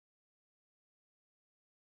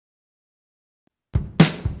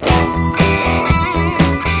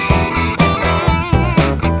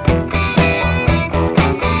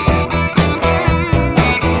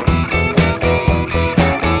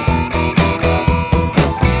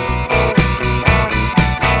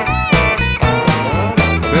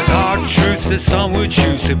that some would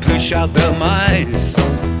choose to push out their minds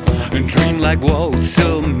and dream like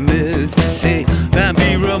Walter Mitty, and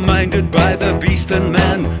be reminded by the beast and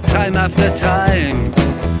man time after time.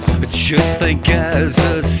 Just think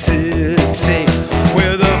Gaza City,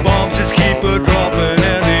 where the bombs just keep a dropping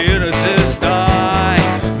and the innocents die.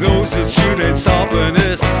 Those that shouldn't stop in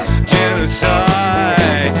this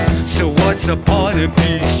genocide. So what's the point of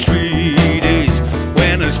peace treaties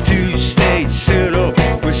when there's two states set up,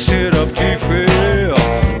 we set up to fail?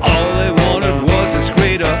 All they wanted was this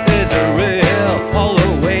greater Israel, all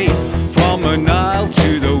the way from the Nile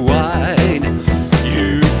to the wide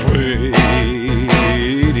Euphrates.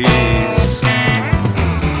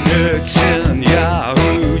 Netanyahu,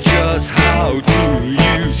 just how do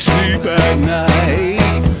you sleep at night?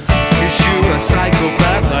 Is you a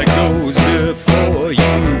psychopath like those before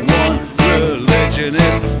you? One religion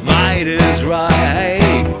is might is right.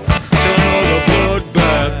 Son of the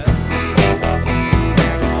bloodbath,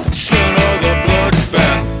 son of the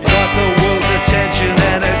bloodbath, got the world's attention,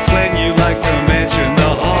 and it's when you like to mention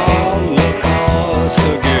the Holocaust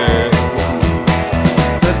again.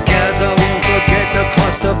 But Gaza won't forget the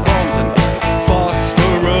cluster bombs and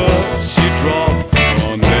phosphorus you drop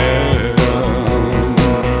on them.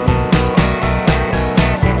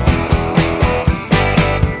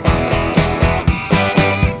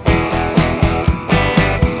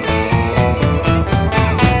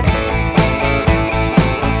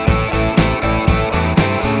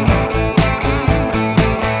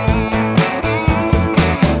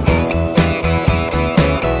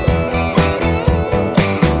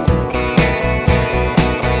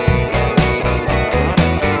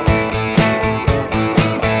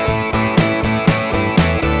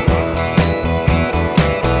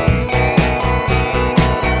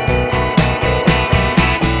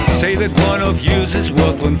 Say that one of yous is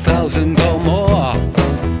worth 1,000 or more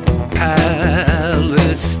Palestinians,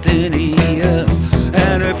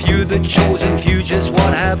 and if you're the chosen few, just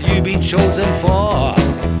what have you been chosen for?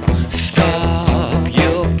 Stop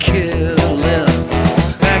your killing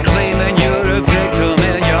and claiming you're a victim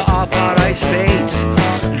in your apartheid states,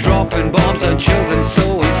 dropping bombs on children,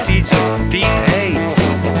 sowing seeds of deep hate,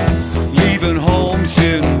 leaving homes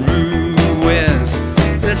in ruins.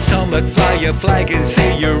 There's some that fly your flag and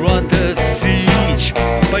say you're under siege,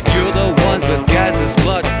 but you're the ones with Gaza's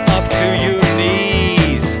blood up to your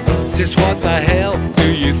knees. Just what the hell do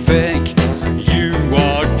you think?